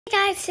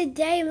Hey guys,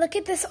 today look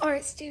at this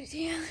art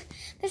studio.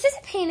 This is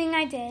a painting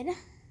I did.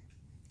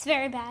 It's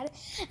very bad.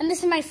 And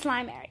this is my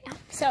slime area.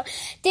 So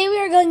today we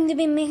are going to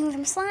be making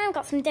some slime.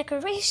 Got some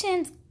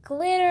decorations,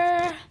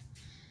 glitter.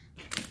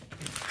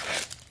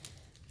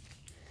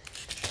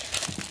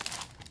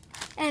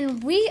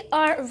 And we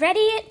are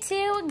ready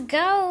to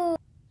go.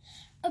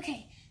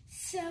 Okay,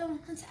 so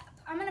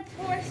I'm gonna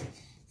pour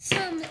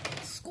some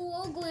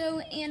school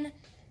glue in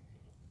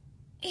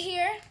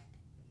here.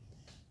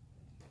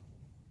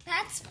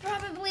 That's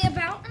probably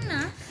about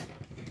enough.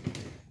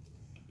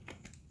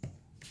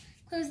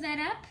 Close that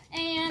up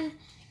and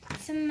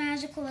some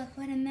magical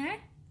liquid in there.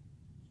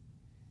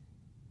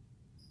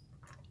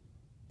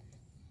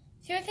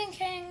 If you're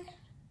thinking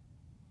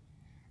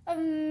of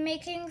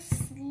making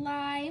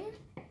slime,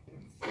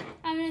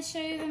 I'm going to show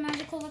you the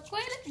magical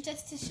liquid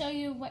just to show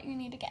you what you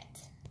need to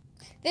get.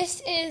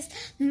 This is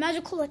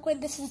magical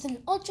liquid. This is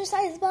an ultra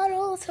size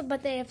bottle,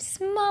 but they have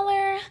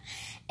smaller.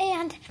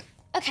 And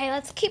okay,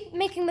 let's keep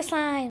making the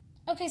slime.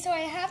 Okay, so I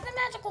have the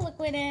magical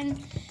liquid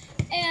in,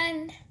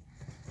 and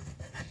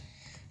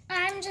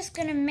I'm just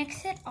gonna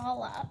mix it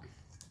all up.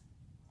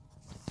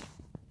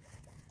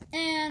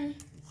 And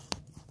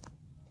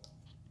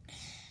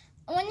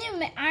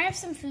I have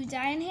some food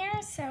dye in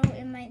here, so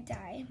it might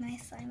dye my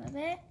slime a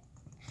bit.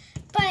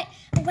 But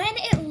when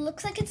it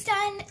looks like it's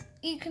done,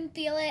 you can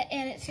feel it,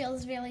 and it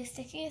feels really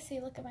sticky. See,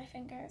 look at my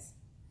fingers.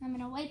 I'm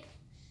gonna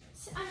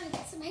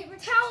get some paper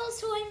towels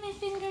to wipe my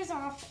fingers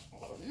off.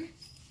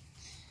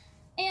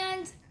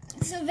 And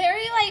it's a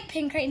very light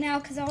pink right now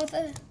because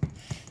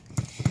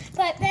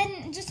but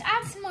then just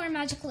add some more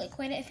magical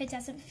liquid if it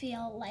doesn't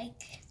feel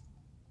like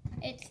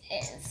it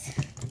is.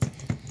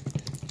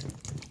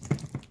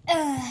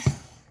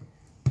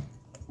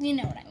 You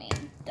know what I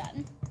mean,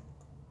 done.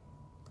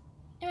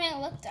 It might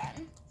look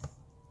done,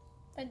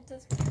 but it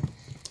doesn't.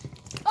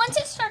 Once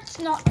it starts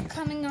not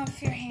coming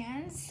off your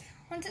hands,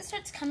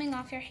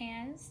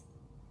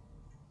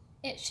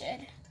 it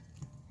should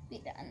be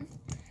done.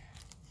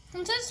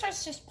 Once it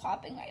starts just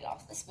popping right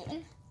off the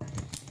spoon.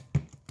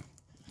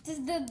 This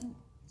is the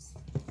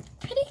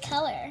pretty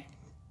color.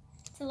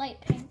 It's a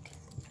light pink.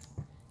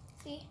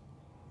 See?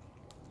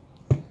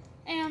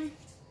 And I'm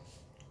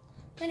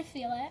gonna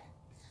feel it.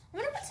 I'm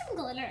gonna put some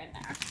glitter in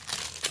there.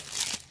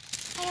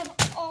 I have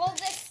all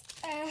this,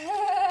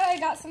 I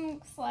got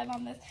some slime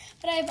on this,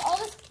 but I have all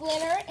this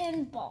glitter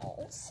in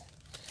balls.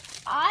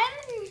 I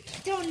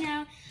don't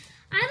know.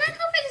 I might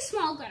go for the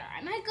small glitter.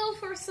 I might go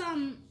for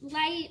some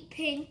light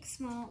pink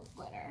small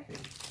glitter.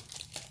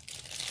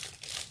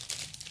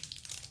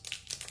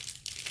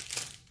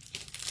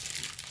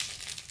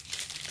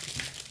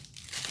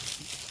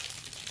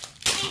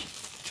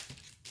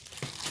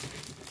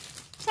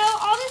 So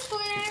all this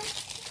glitter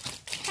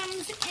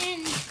comes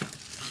in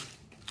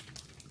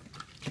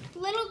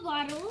little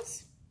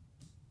bottles.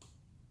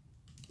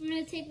 I'm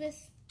gonna take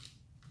this.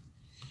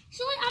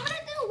 Actually, I'm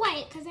gonna do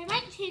white because I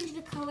might change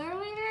the color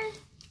later.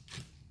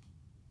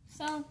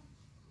 So,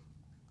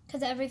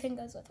 because everything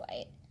goes with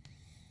white.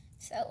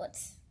 So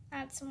let's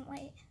add some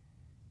white.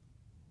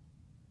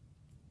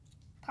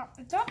 Pop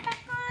the top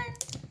back on.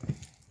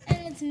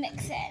 And let's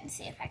mix it and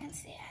see if I can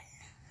see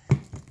it.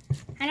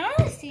 I don't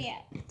really see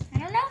it. I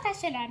don't know if I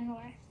should add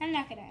more. I'm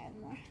not going to add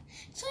more.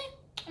 Actually,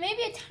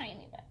 maybe a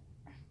tiny bit.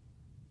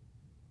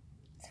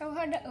 So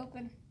hard to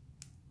open.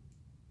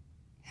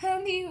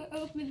 How do you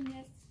open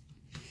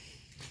this?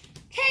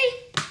 Okay,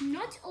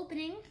 not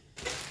opening.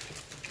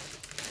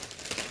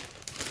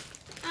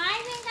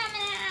 I think I'm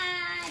gonna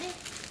add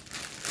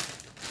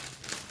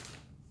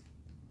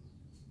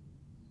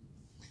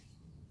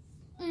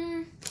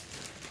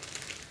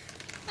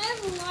I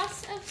have lots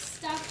of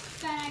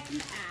stuff that I can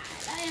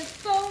add. I have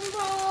foam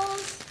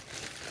balls.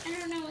 I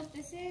don't know what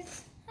this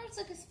is. Oh, it's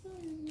like a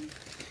spoon.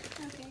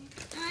 Okay.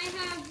 I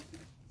have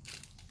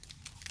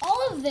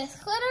all of this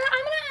glitter.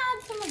 I'm gonna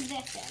add some of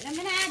this in. I'm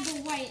gonna add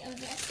the white of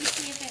this to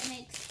see if it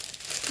makes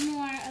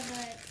more of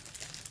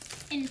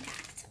an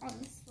impact on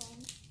the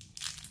slime.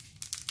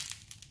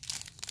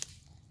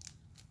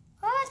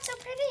 Oh, it's so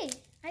pretty.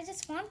 I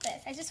just want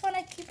this. I just want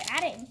to keep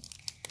adding.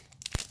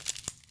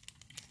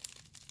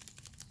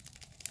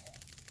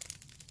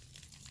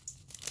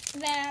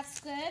 That's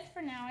good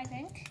for now, I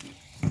think.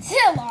 It's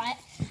a lot.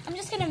 I'm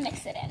just going to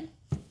mix it in.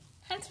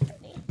 That's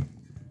pretty.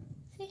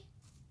 See?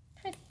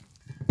 Pretty.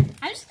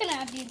 I'm just going to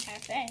add the entire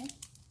thing.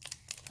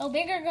 Go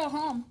big or go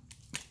home.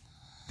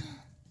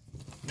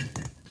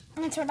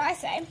 That's what I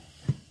say.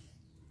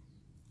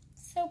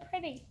 So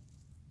pretty.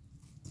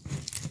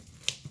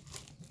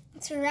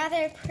 It's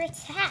rather pretty.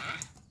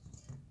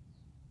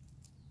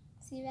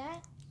 See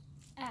that?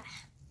 I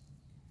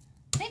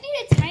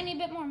need a tiny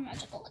bit more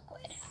magical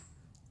liquid.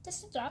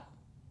 Just a drop.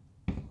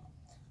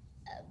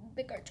 A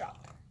bigger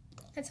drop.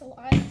 That's a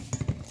lot.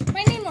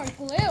 Might need more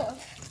glue.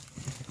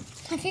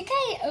 I think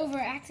I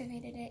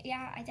overactivated it.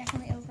 Yeah, I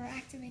definitely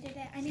overactivated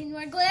it. I need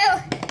more glue.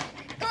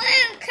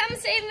 Glue, come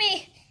save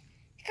me.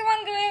 Come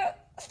on, glue.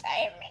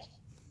 Save me.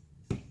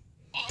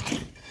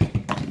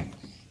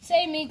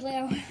 Save me,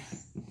 glue.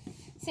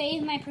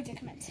 Save my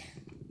predicament.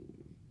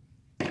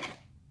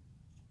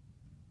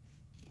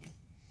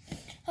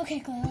 Okay,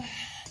 glue.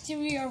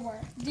 Do your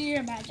work. Do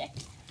your magic.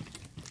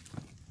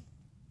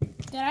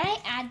 Did I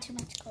add too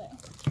much glue?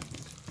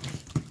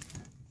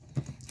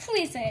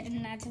 Please say I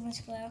didn't add too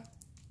much glue.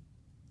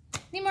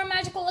 Need more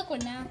magical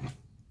liquid now.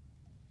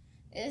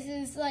 This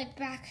is like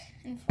back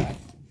and forth.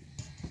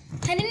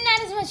 I didn't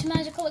add as much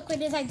magical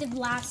liquid as I did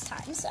last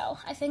time, so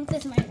I think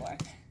this might work.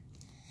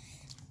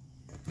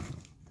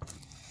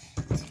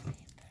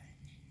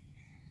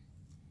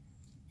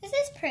 This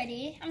is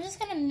pretty. I'm just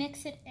gonna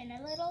mix it in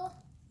a little.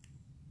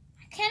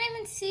 I can't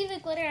even see the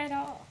glitter at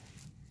all.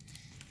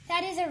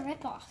 That is a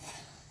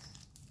ripoff.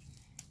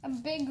 A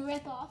big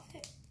ripoff.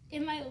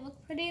 It might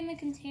look pretty in the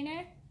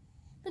container,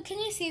 but can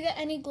you see that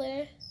any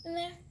glitter in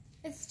there?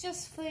 It's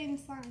just plain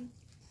slime.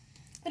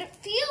 But it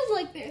feels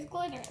like there's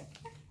glitter.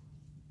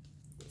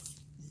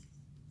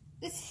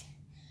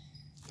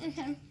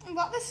 Okay, I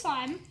got the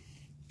slime,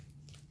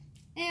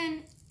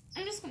 and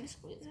I'm just gonna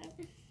squeeze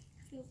it.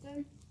 Feels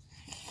good.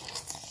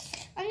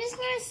 I'm just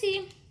gonna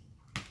see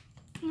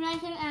if I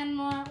can add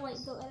more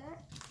white glitter.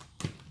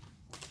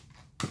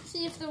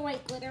 See if the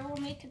white glitter will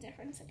make a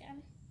difference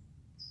again.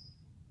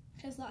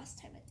 Because last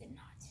time it did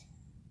not.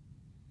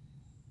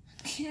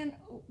 I can't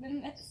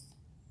open this.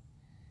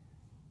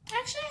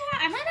 Actually,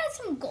 I might add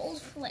some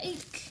gold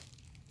flake.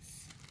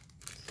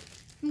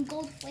 Some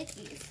gold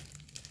flakies.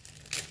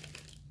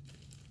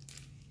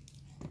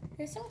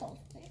 Here's some gold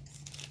flakes.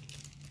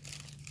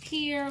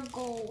 Pure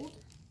gold.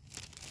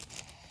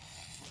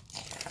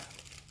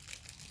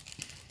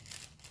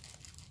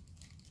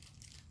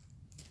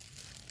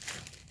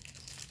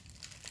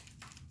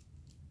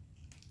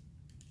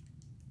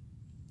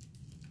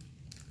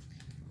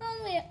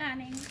 Only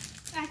adding.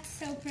 That's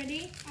so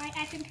pretty.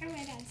 I think I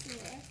might add some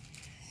more.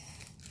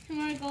 Some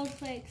more gold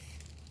flakes.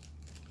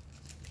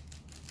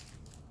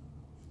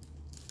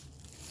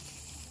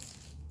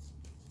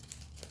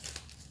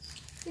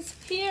 This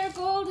pure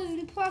gold is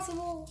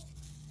impossible.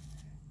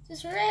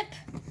 Just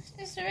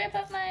rip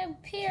up my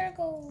pure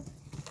gold.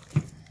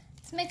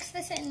 Let's mix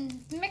this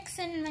in. Mix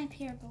in my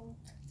pure gold.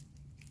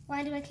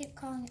 Why do I keep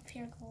calling it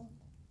pure gold?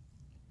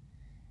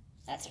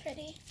 That's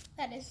pretty.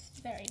 That is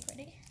very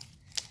pretty.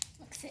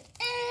 Mix it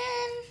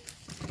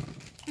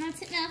in.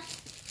 That's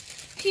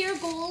enough pure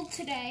gold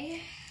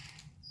today.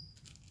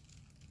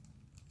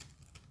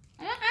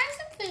 I'm gonna add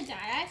some food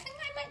dye. I think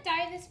I might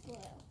dye this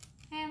blue.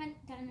 I haven't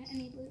done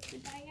any blue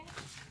food dye yet.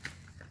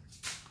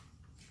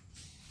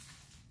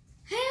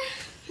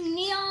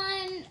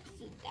 Neon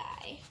food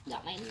dye.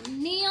 Got my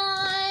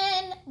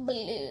neon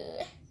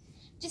blue.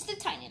 Just a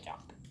tiny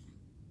drop.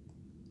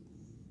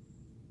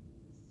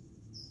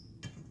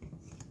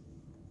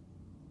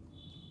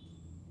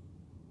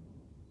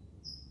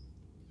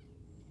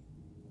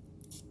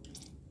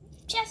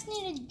 Just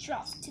need a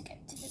drop to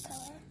get to the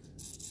color.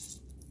 It's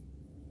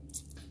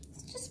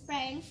just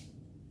spraying.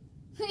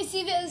 You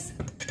see those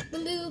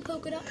blue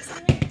polka dots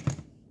in there?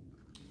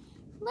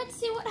 Let's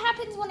see what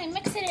happens when I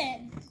mix it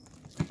in.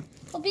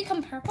 Will it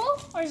become purple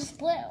or just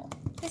blue?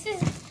 This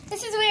is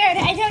weird.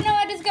 I don't know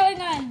what is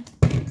going on.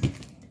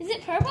 Is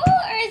it purple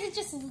or is it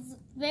just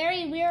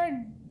very weird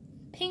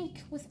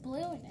pink with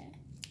blue in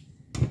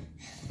it?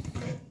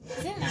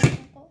 Is it not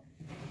purple?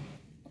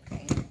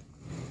 Okay.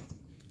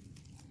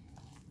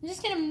 I'm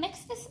just gonna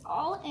mix this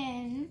all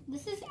in.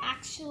 This is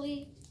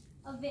actually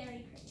a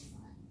very pretty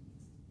slime.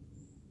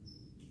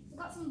 It's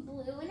got some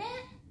blue in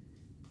it.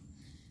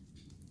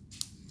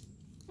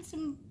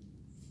 Some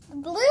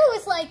blue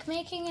is like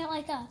making it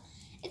like a,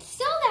 it's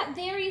still that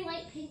very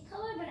light pink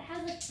color, but it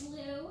has a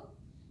blue,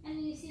 and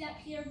then you see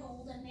that pure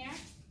gold in there.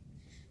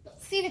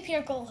 But see the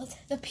pure gold.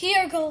 The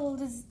pure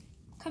gold is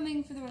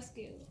coming for the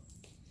rescue.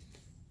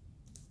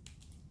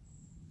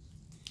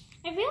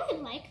 I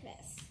really like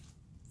this.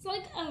 It's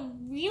like a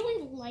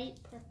really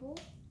light purple.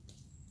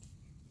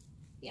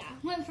 Yeah,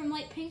 went from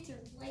light pink to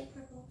light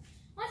purple.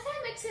 Once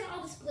I mix in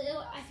all this blue,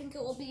 I think it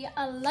will be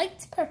a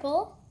light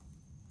purple.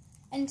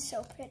 And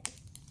so pretty.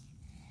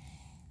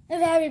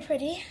 Very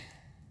pretty.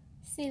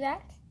 See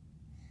that?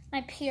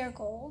 My pure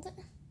gold.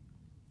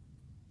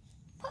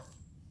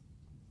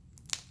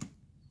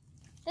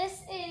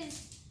 This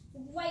is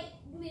white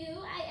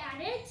glue I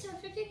added. So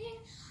if you're thinking,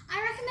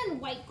 I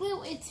recommend white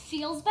glue. It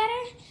feels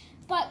better,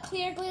 but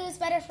clear glue is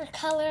better for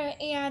color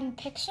and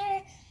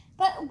picture.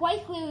 But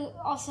white glue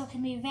also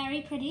can be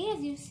very pretty,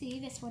 as you see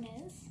this one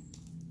is.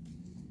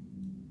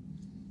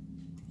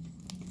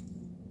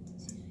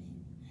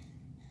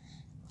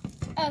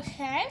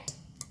 Okay,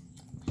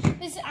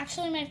 this is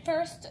actually my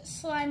first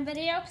slime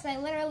video because I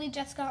literally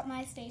just got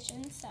my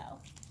station, so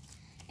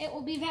it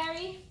will be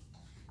very,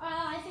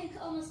 I think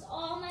almost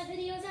all my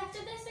videos after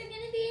this are going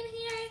to be in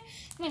here.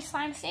 My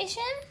slime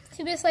station,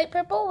 to be light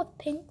purple with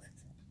pink,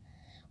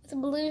 with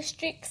blue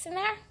streaks in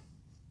there.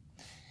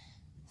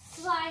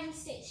 Slime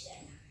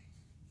station.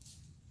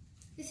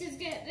 This is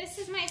good. This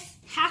is my,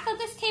 half of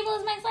this table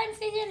is my slime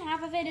station,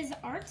 half of it is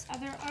arts,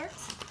 other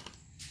arts.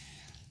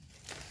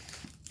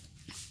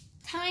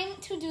 Time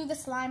to do the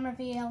slime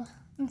reveal.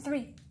 In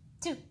 3,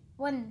 2,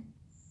 1.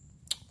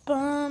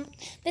 Boom.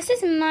 This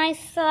is my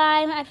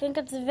slime. I think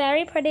it's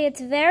very pretty.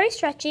 It's very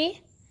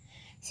stretchy.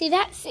 See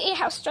that? See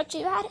how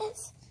stretchy that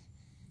is?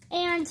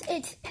 And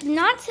it's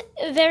not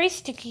very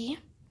sticky.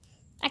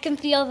 I can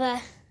feel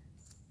the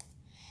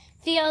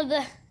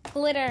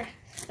glitter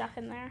stuff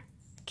in there.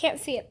 Can't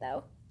see it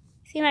though.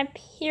 See my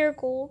pure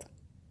gold?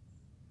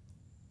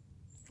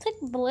 It's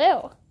like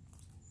blue.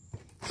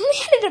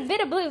 I added a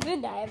bit of blue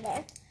food dye in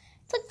there.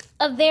 It's like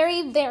a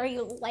very, very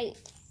light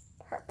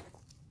purple.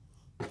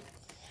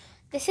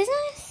 This is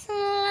my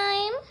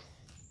slime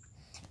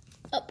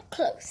up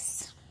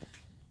close.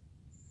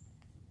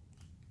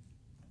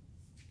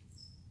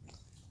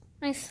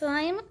 My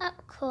slime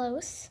up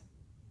close.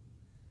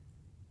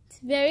 It's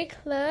very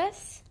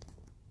close.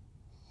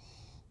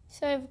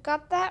 So I've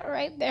got that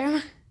right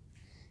there.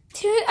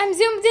 I'm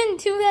zoomed in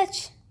too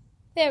much.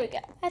 There we go.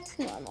 That's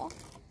normal.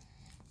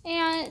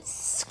 And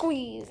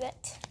squeeze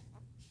it.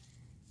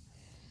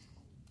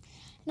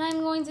 Now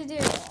I'm going to do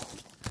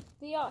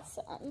the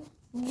awesome,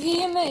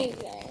 the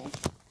amazing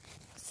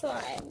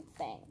slime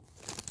thing.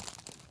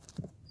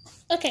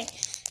 Okay,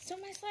 so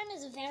my slime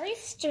is very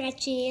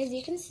stretchy. As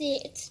you can see,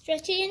 it's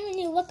stretchy, and when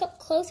you look up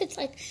close, it's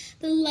like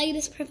the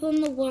lightest purple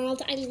in the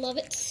world. I love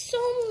it so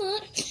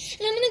much.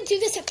 And I'm going to do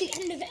this at the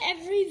end of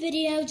every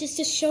video just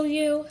to show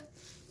you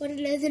what it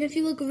is. And if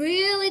you look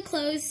really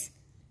close,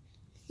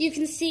 you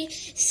can see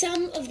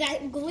some of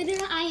that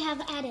glitter I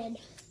have added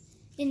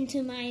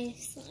into my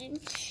slime.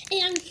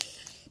 And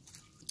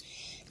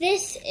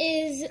this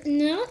is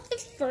not the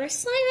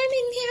first slime I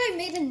made here. I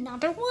made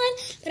another one,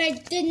 but I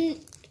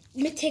didn't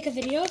take a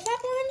video of that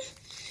one.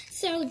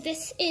 So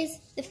this is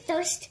the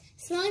first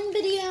slime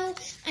video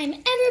I'm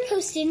ever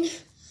posting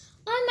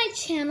on my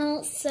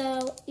channel.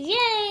 So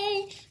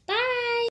yay! Bye!